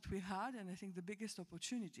challenge that we had, and I think the biggest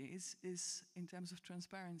opportunity, is in terms of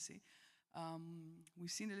transparency. We've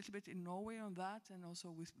seen a little bit in Norway on that, and also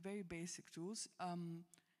with very basic tools,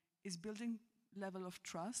 is building level of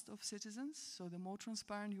trust of citizens. So the more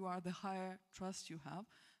transparent you are, the higher trust you have.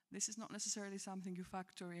 This is not necessarily something you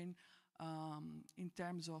factor in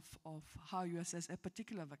terms of how you assess a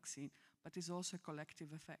particular vaccine, but is also a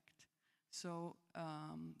collective effect. So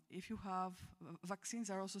if you have, vaccines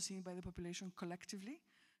are also seen by the population collectively.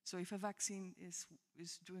 So if a vaccine is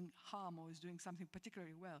doing harm or is doing something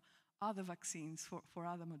particularly well, other vaccines for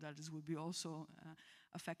other modalities will be also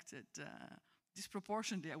affected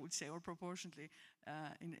disproportionately, I would say, or proportionately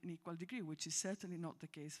in an equal degree, which is certainly not the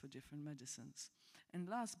case for different medicines. And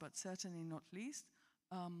last, but certainly not least,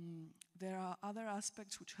 there are other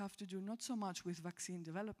aspects which have to do not so much with vaccine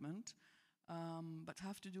development, but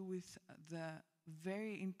have to do with the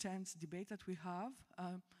very intense debate that we have,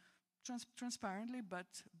 transparently, but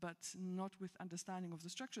not with understanding of the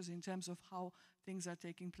structures in terms of how things are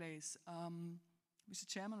taking place. Mr.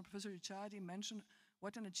 Chairman, Professor Ricciardi mentioned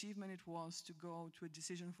what an achievement it was to go to a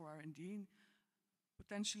decision for R&D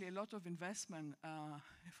potentially a lot of investment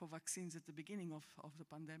for vaccines at the beginning of the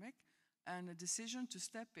pandemic, and a decision to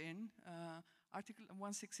step in. Article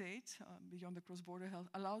 168, Beyond the Cross-Border Health,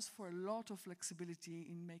 allows for a lot of flexibility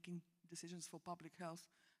in making decisions for public health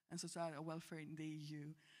and societal welfare in the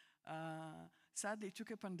EU. Sadly, it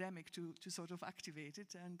took a pandemic to sort of activate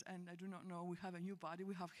it, and I do not know, we have a new body,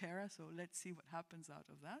 we have HERA, so let's see what happens out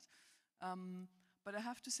of that. But I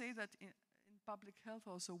have to say that in public health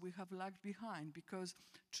also we have lagged behind, because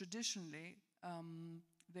traditionally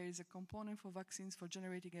there is a component for vaccines for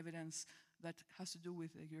generating evidence that has to do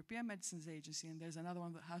with the European Medicines Agency, and there's another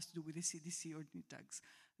one that has to do with the CDC or NITAGs.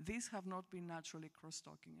 These have not been naturally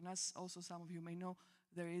cross-talking, and as also some of you may know,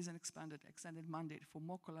 there is an extended mandate for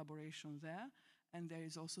more collaboration there, and there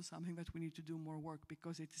is also something that we need to do more work,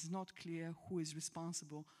 because it is not clear who is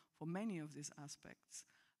responsible for many of these aspects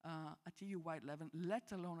at EU-wide level,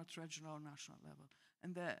 let alone at regional or national level.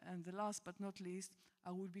 And the last but not least,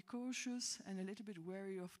 I would be cautious and a little bit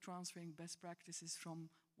wary of transferring best practices from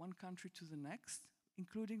one country to the next,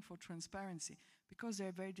 including for transparency, because there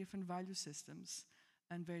are very different value systems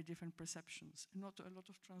and very different perceptions, and not a lot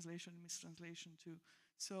of translation and mistranslation too.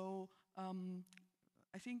 So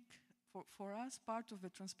I think for us, part of the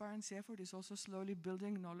transparency effort is also slowly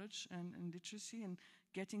building knowledge and literacy, and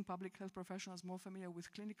getting public health professionals more familiar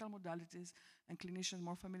with clinical modalities, and clinicians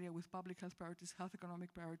more familiar with public health priorities, health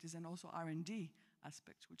economic priorities, and also R&D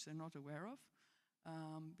aspects, which they're not aware of.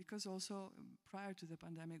 Because also prior to the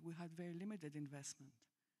pandemic, we had very limited investment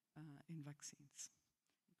in vaccines,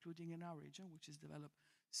 including in our region, which is developed.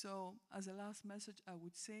 So as a last message, I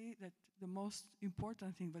would say that the most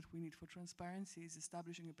important thing that we need for transparency is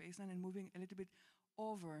establishing a baseline and moving a little bit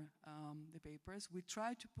over the papers. We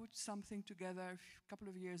tried to put something together a couple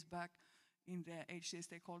of years back in the HTA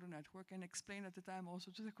stakeholder network, and explained at the time also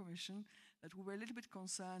to the Commission that we were a little bit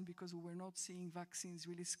concerned because we were not seeing vaccines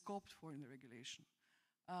really scoped for in the regulation.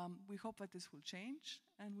 We hope that this will change,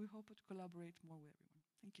 and we hope to collaborate more with everyone.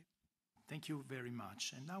 Thank you. Thank you very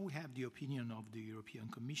much. And now we have the opinion of the European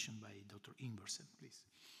Commission by Dr. Ingwersen, please.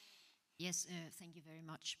 Yes, thank you very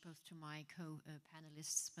much, both to my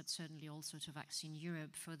co-panelists, but certainly also to Vaccine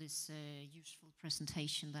Europe for this useful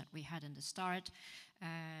presentation that we had in the start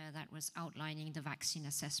that was outlining the vaccine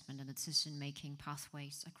assessment and the decision-making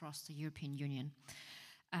pathways across the European Union.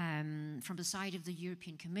 From the side of the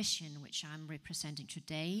European Commission, which I'm representing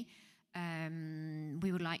today,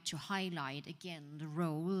 we would like to highlight again the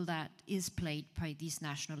role that is played by these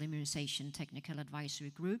national immunization technical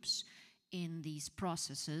advisory groups in these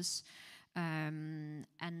processes.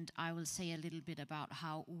 And I will say a little bit about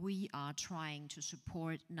how we are trying to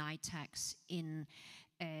support NITAGs in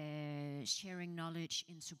sharing knowledge,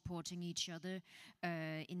 in supporting each other,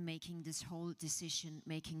 in making this whole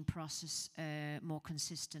decision-making process more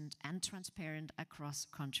consistent and transparent across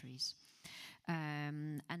countries.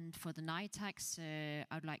 And for the NITAGs,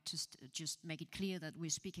 I'd like to just make it clear that we're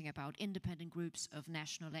speaking about independent groups of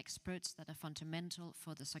national experts that are fundamental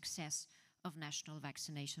for the success of national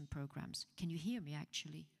vaccination programs. Can you hear me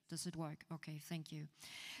actually? Does it work? Okay, thank you.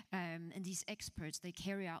 And these experts, they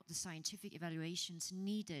carry out the scientific evaluations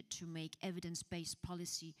needed to make evidence-based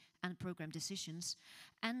policy and program decisions.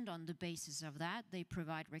 And on the basis of that, they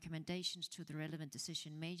provide recommendations to the relevant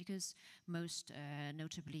decision makers, most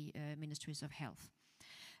notably ministries of health.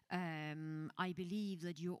 I believe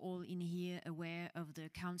that you're all in here aware of the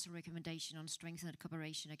Council recommendation on strengthened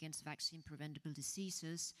cooperation against vaccine-preventable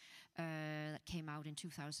diseases that came out in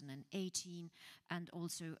 2018, and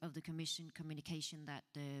also of the Commission communication that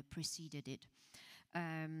preceded it.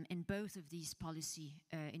 In both of these policy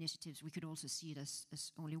initiatives, we could also see it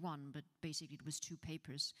as only one, but basically it was two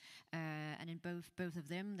papers. And in both of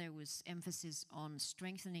them, there was emphasis on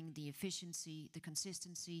strengthening the efficiency, the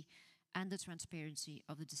consistency, and the transparency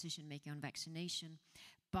of the decision-making on vaccination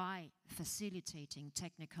by facilitating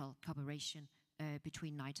technical cooperation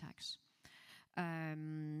between NITAGs.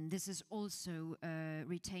 This is also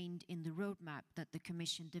retained in the roadmap that the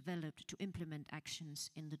Commission developed to implement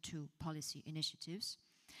actions in the two policy initiatives.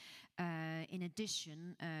 In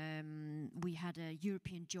addition, we had a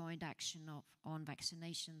European joint action on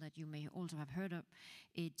vaccination that you may also have heard of.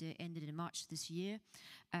 It ended in March this year.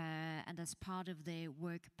 And as part of their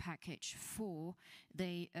work package 4,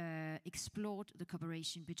 they explored the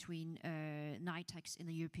cooperation between NITAGs in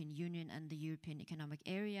the European Union and the European Economic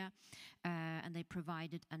Area. And they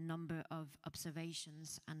provided a number of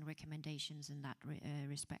observations and recommendations in that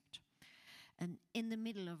respect. And in the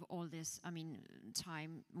middle of all this, I mean,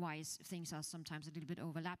 time-wise, things are sometimes a little bit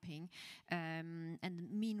overlapping. And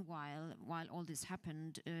meanwhile, while all this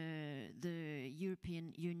happened, the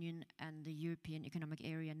European Union and the European Economic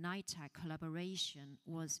Area NITAC collaboration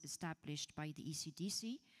was established by the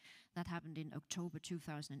ECDC. That happened in October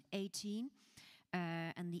 2018.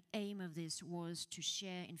 And the aim of this was to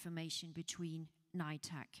share information between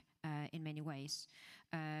NITAC in many ways.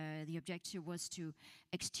 The objective was to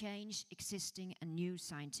exchange existing and new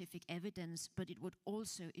scientific evidence, but it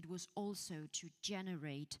was also to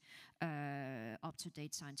generate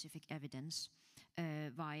up-to-date scientific evidence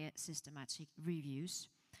via systematic reviews.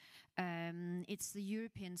 It's the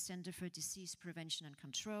European Centre for Disease Prevention and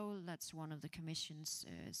Control. That's one of the Commission's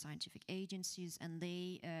scientific agencies, and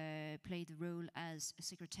they play the role as a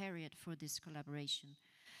secretariat for this collaboration.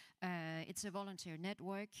 It's a volunteer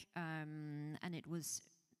network, and it was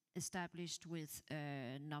established with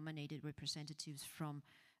nominated representatives from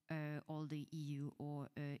all the EU or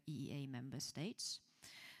EEA member states.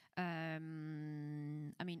 I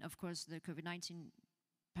mean, of course, the COVID-19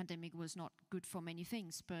 pandemic was not good for many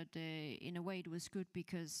things, but in a way it was good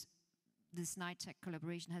because this NITAC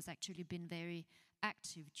collaboration has actually been very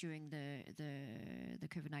active during the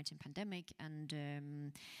COVID-19 pandemic, and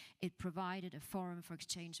it provided a forum for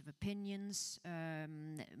exchange of opinions,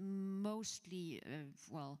 mostly,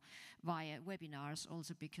 well, via webinars,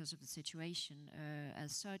 also because of the situation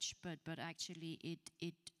as such, but actually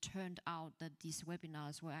it turned out that these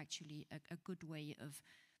webinars were actually a good way of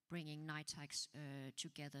bringing NITACs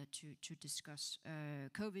together to discuss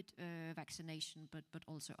COVID vaccination, but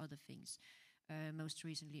also other things. Most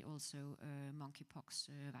recently also monkeypox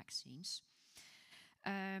vaccines.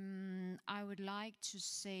 I would like to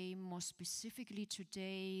say more specifically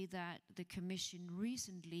today that the Commission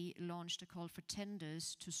recently launched a call for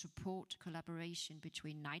tenders to support collaboration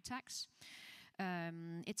between NITACs.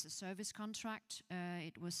 It's a service contract.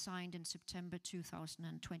 It was signed in September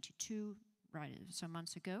 2022, right, some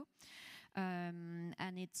months ago.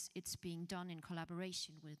 And it's being done in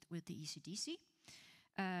collaboration with the ECDC.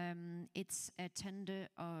 It's a tender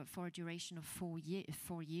for a duration of 4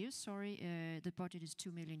 years. The budget is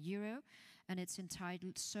 €2 million, and it's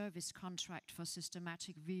entitled Service Contract for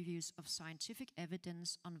Systematic Reviews of Scientific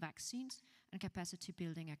Evidence on Vaccines and Capacity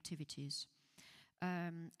Building Activities.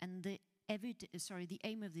 And the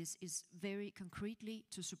aim of this is very concretely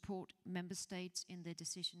to support member states in their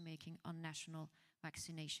decision-making on national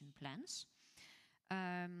vaccination plans.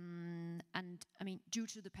 And I mean, due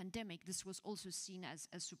to the pandemic, this was also seen as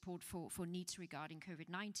support for needs regarding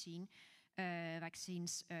COVID-19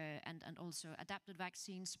 vaccines and also adapted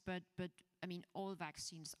vaccines. But I mean, all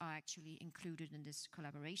vaccines are actually included in this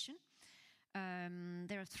collaboration.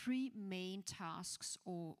 There are 3 main tasks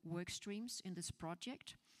or work streams in this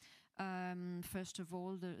project. First of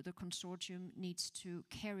all, the consortium needs to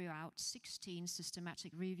carry out 16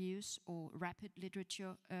 systematic reviews or rapid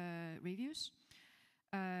literature reviews.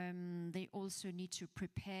 They also need to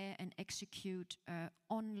prepare and execute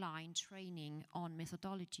online training on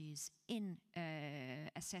methodologies in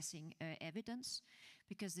assessing evidence,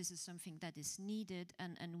 because this is something that is needed,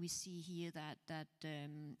 and we see here that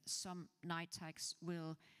some NITACs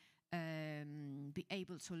will be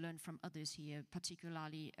able to learn from others here,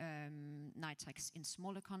 particularly NITACs in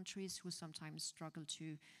smaller countries who sometimes struggle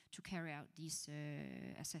to carry out these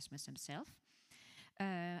assessments themselves.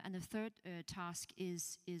 And the third task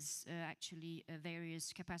is actually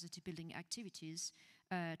various capacity building activities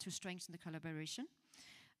to strengthen the collaboration.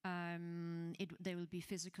 There will be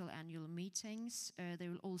physical annual meetings. There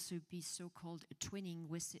will also be so-called twinning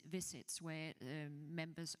visits where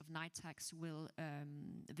members of NITACs will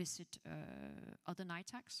visit other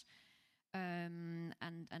NITACs. And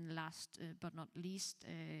last but not least,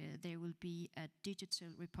 there will be a digital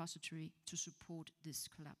repository to support this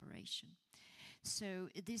collaboration. So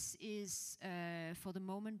this is, for the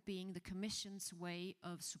moment, being the Commission's way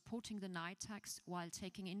of supporting the NITACs while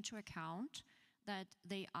taking into account that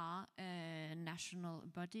they are national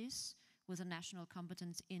bodies with a national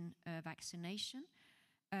competence in vaccination.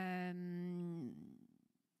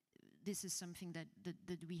 This is something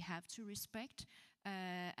that we have to respect,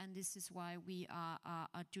 and this is why we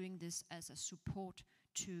are doing this as a support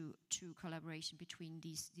to collaboration between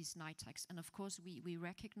these NITACs. And of course, we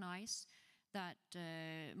recognize that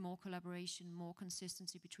more collaboration, more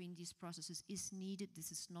consistency between these processes is needed.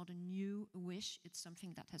 This is not a new wish; it's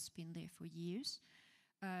something that has been there for years.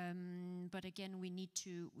 But again, we need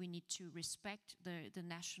to respect the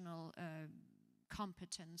national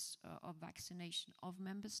competence of vaccination of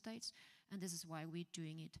member states, and this is why we're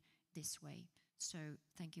doing it this way. So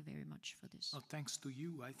thank you very much for this. Well, thanks to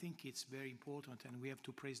you. I think it's very important, and we have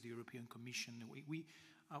to praise the European Commission. We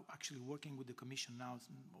are actually working with the Commission now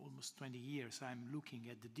almost 20 years. I'm looking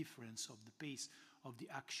at the difference of the pace of the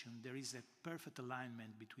action. There is a perfect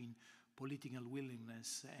alignment between political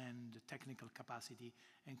willingness and technical capacity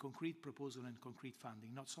and concrete proposal and concrete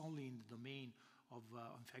funding, not only in the domain of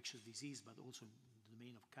infectious disease, but also in the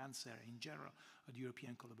domain of cancer in general, the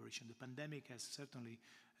European collaboration. The pandemic has certainly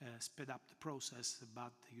sped up the process,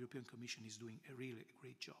 but the European Commission is doing a really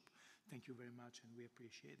great job. Thank you very much, and we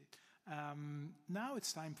appreciate it. Now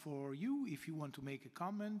it's time for you, if you want to make a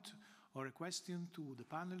comment or a question to the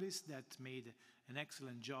panelists that made an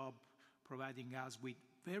excellent job providing us with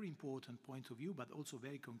very important point of view, but also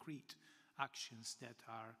very concrete actions that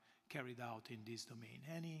are carried out in this domain.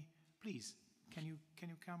 Any, please, can you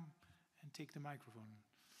come and take the microphone?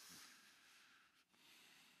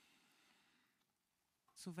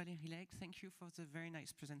 So Valérie Legge, thank you for the very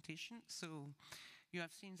nice presentation. So you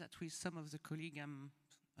have seen that with some of the colleagues,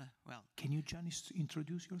 well. Can you, Janice,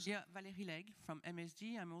 introduce yourself? Yeah, Valérie Legge from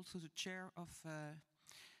MSD. I'm also the chair of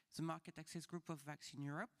the Market Access Group of Vaccine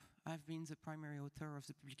Europe. I've been the primary author of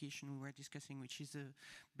the publication we were discussing, which is the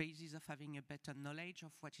basis of having a better knowledge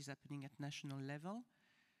of what is happening at national level.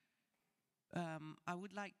 I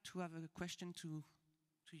would like to have a question to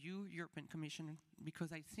you, European Commission,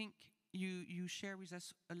 because I think you share with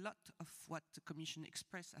us a lot of what the Commission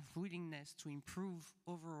expressed of willingness to improve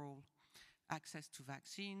overall access to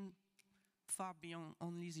vaccine, far beyond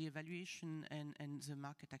only the evaluation and the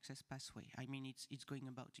market access pathway. I mean, it's going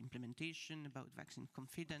about implementation, about vaccine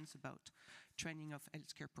confidence, about training of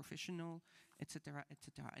healthcare professionals, etc.,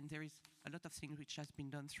 etc. And there is a lot of things which has been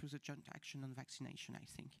done through the joint action on vaccination, I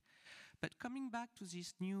think. But coming back to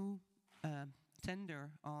this new tender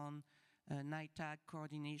on NITAG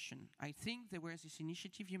coordination, I think there was this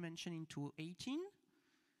initiative you mentioned in 2018,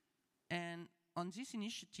 and on this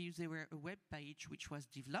initiative there were a web page which was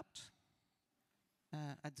developed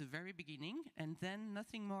at the very beginning, and then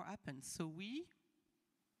nothing more happened. So we,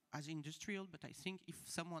 as industrial, but I think if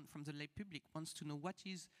someone from the lay public wants to know what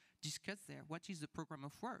is discussed there, what is the program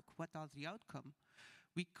of work, what are the outcomes,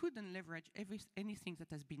 we couldn't leverage anything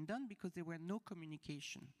that has been done because there were no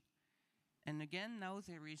communication. And again, now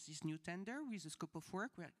there is this new tender with the scope of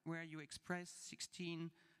work where you express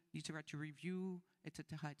 16 literature review,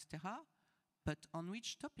 etc., etc. But on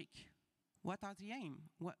which topic? What are the aim?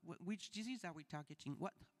 Which disease are we targeting?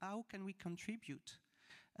 How can we contribute?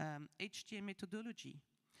 HTA methodology.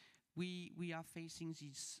 We are facing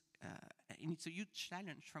this, and it's a huge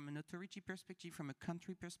challenge from an authority perspective, from a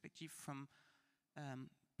country perspective, from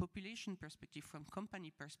population perspective, from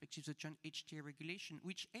company perspective, the joint HTA regulation,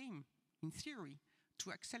 which aim, in theory,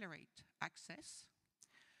 to accelerate access,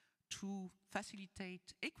 to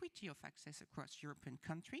facilitate equity of access across European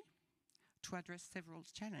countries, to address several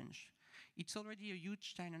challenges. It's already a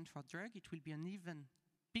huge challenge for drug. It will be an even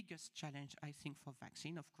biggest challenge, I think, for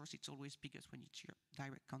vaccine. Of course, it's always biggest when it's your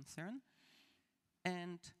direct concern.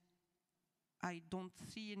 And I don't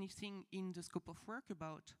see anything in the scope of work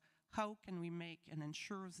about how can we make and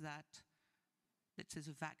ensure that, let's say,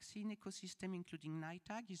 the vaccine ecosystem, including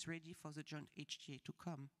NITAG, is ready for the joint HTA to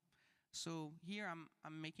come. So here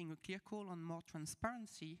I'm making a clear call on more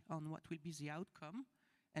transparency on what will be the outcome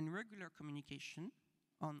and regular communication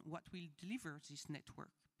on what will deliver this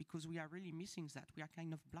network, because we are really missing that. We are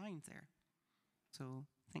kind of blind there. So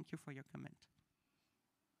thank you for your comment.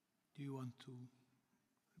 Do you want to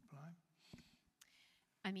reply?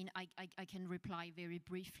 I mean, I can reply very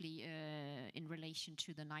briefly in relation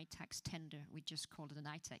to the NITAG's tender. We just call it the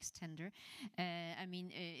NITAG's tender. I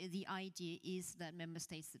mean, the idea is that member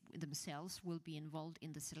states themselves will be involved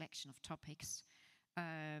in the selection of topics.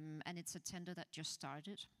 And it's a tender that just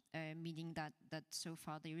started, meaning that so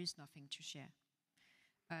far there is nothing to share.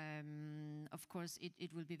 Of course,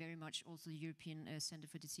 it will be very much also the European Centre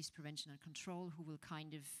for Disease Prevention and Control who will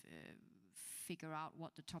kind of figure out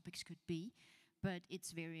what the topics could be. But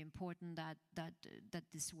it's very important that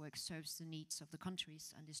this work serves the needs of the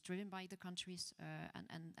countries and is driven by the countries,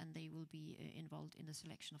 and they will be involved in the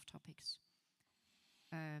selection of topics.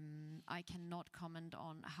 I cannot comment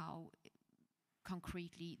on how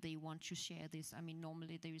concretely they want to share this. I mean,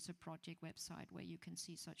 normally there is a project website where you can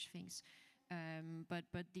see such things.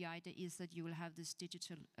 But the idea is that you will have this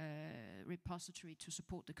digital repository to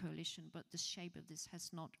support the coalition, but the shape of this has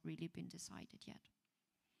not really been decided yet.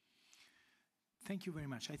 Thank you very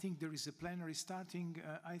much. I think there is a plenary starting.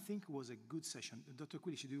 I think it was a good session. Dr.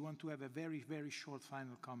 Quilici, do you want to have a very, very short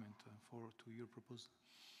final comment to your proposal?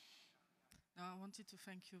 No, I wanted to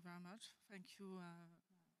thank you very much. Thank you,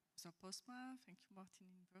 Professor Postma. Thank you, Martin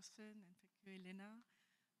Inversen, and thank you, Elena,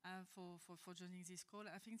 for joining this call.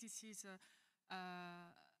 I think this is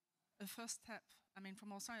a first step. I mean,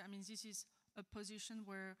 from our side, I mean, this is a position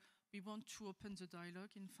where we want to open the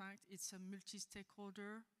dialogue. In fact, it's a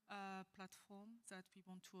multi-stakeholder platform that we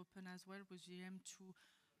want to open as well, with the aim to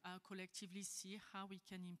collectively see how we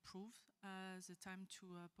can improve the time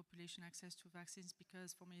to population access to vaccines,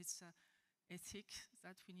 because for me it's ethic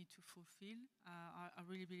that we need to fulfill. I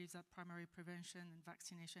really believe that primary prevention and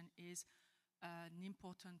vaccination is an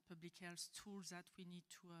important public health tool that we need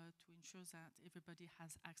to ensure that everybody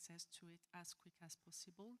has access to it as quick as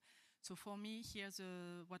possible. So for me, here's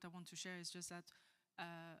what I want to share is just that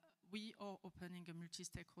we are opening a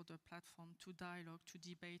multi-stakeholder platform to dialogue, to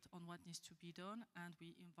debate on what needs to be done, and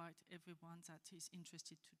we invite everyone that is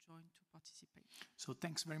interested to join, to participate. So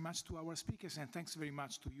thanks very much to our speakers, and thanks very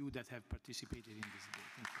much to you that have participated in this debate.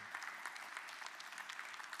 Thank you.